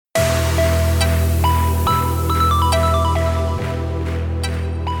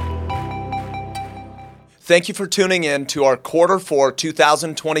Thank you for tuning in to our Q4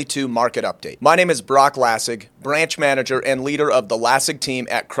 2022 market update. My name is Brock Lassig, branch manager and leader of the Lassig team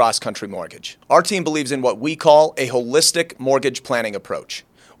at Cross Country Mortgage. Our team believes in what we call a holistic mortgage planning approach,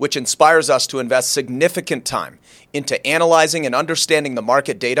 which inspires us to invest significant time into analyzing and understanding the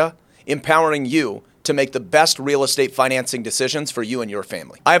market data, empowering you to make the best real estate financing decisions for you and your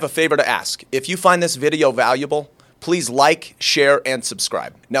family. I have a favor to ask. If you find this video valuable, please like, share, and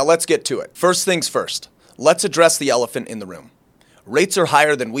subscribe. Now let's get to it. First things first. Let's address the elephant in the room. Rates are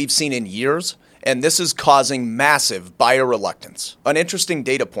higher than we've seen in years, and this is causing massive buyer reluctance. An interesting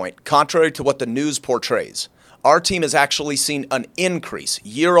data point, contrary to what the news portrays, our team has actually seen an increase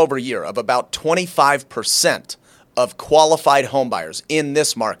year over year of about 25% of qualified homebuyers in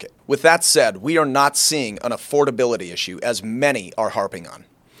this market. With that said, we are not seeing an affordability issue as many are harping on.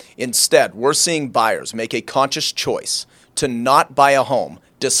 Instead, we're seeing buyers make a conscious choice to not buy a home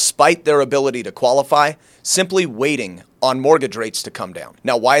despite their ability to qualify, simply waiting on mortgage rates to come down.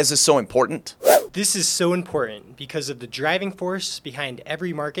 Now, why is this so important? This is so important because of the driving force behind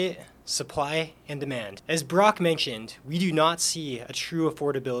every market, supply and demand. As Brock mentioned, we do not see a true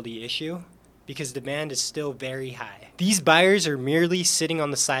affordability issue because demand is still very high. These buyers are merely sitting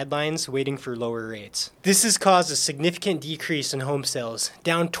on the sidelines waiting for lower rates. This has caused a significant decrease in home sales,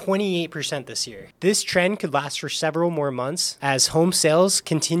 down 28% this year. This trend could last for several more months as home sales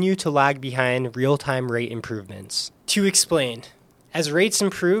continue to lag behind real-time rate improvements. To explain, as rates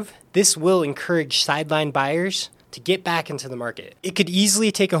improve, this will encourage sideline buyers to get back into the market. It could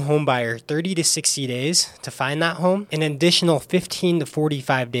easily take a home buyer 30 to 60 days to find that home, and an additional 15 to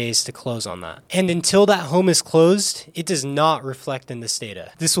 45 days to close on that. And until that home is closed, it does not reflect in this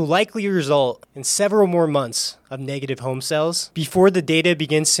data. This will likely result in several more months of negative home sales before the data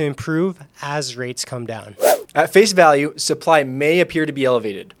begins to improve as rates come down. At face value, supply may appear to be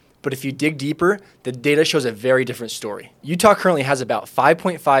elevated, but if you dig deeper, the data shows a very different story. Utah currently has about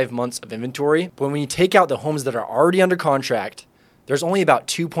 5.5 months of inventory, but when you take out the homes that are already under contract, there's only about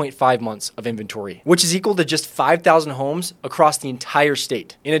 2.5 months of inventory, which is equal to just 5,000 homes across the entire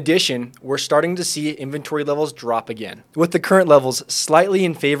state. In addition, we're starting to see inventory levels drop again, with the current levels slightly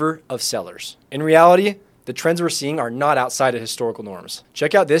in favor of sellers. In reality, the trends we're seeing are not outside of historical norms.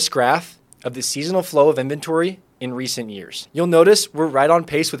 Check out this graph of the seasonal flow of inventory in recent years. You'll notice we're right on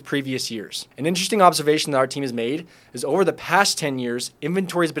pace with previous years. An interesting observation that our team has made is over the past 10 years,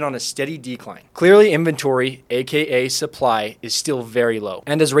 inventory has been on a steady decline. Clearly, inventory, aka supply, is still very low.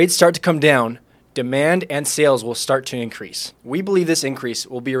 And as rates start to come down, demand and sales will start to increase. We believe this increase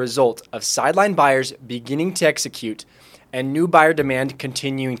will be a result of sideline buyers beginning to execute and new buyer demand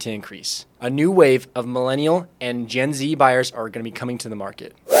continuing to increase. A new wave of millennial and Gen Z buyers are going to be coming to the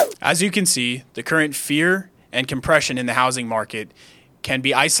market. As you can see, the current fear and compression in the housing market can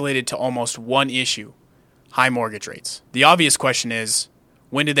be isolated to almost one issue: high mortgage rates. The obvious question is,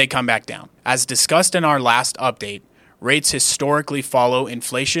 when did they come back down? As discussed in our last update, rates historically follow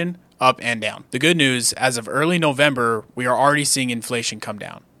inflation up and down. The good news, as of early November, we are already seeing inflation come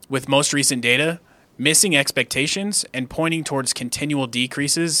down, with most recent data missing expectations and pointing towards continual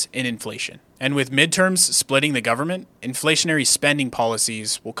decreases in inflation. And with midterms splitting the government, inflationary spending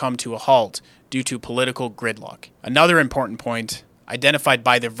policies will come to a halt due to political gridlock. Another important point, identified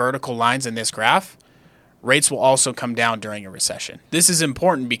by the vertical lines in this graph, rates will also come down during a recession. This is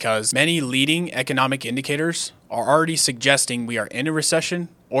important because many leading economic indicators are already suggesting we are in a recession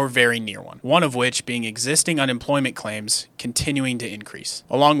or very near one of which being existing unemployment claims continuing to increase,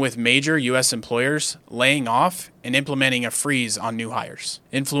 along with major U.S. employers laying off and implementing a freeze on new hires,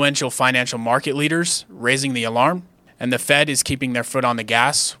 influential financial market leaders raising the alarm, and the Fed is keeping their foot on the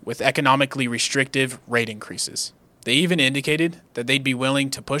gas with economically restrictive rate increases. They even indicated that they'd be willing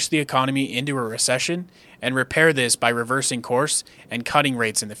to push the economy into a recession and repair this by reversing course and cutting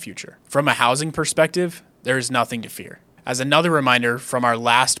rates in the future. From a housing perspective, there is nothing to fear. As another reminder from our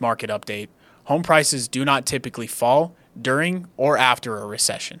last market update, home prices do not typically fall during or after a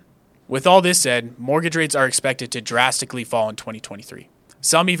recession. With all this said, mortgage rates are expected to drastically fall in 2023.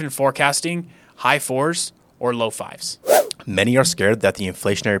 Some even forecasting high fours or low fives. Many are scared that the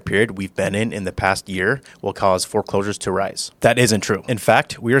inflationary period we've been in the past year will cause foreclosures to rise. That isn't true. In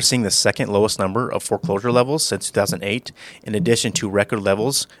fact, we are seeing the second lowest number of foreclosure levels since 2008, in addition to record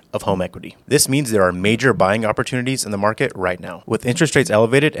levels of home equity. This means there are major buying opportunities in the market right now. With interest rates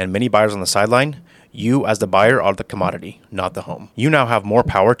elevated and many buyers on the sideline, you as the buyer are the commodity, not the home. You now have more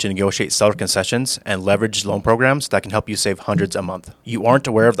power to negotiate seller concessions and leverage loan programs that can help you save hundreds a month. You aren't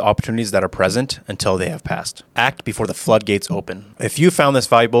aware of the opportunities that are present until they have passed. Act before the floodgates open. If you found this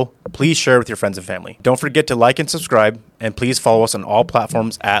valuable, please share with your friends and family. Don't forget to like and subscribe, and please follow us on all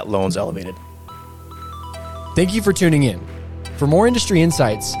platforms at Loans Elevated. Thank you for tuning in. For more industry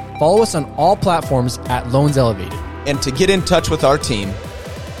insights, follow us on all platforms at Loans Elevated. And to get in touch with our team,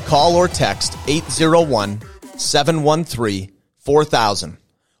 call or text 801-713-4000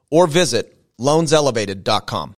 or visit loanselevated.com.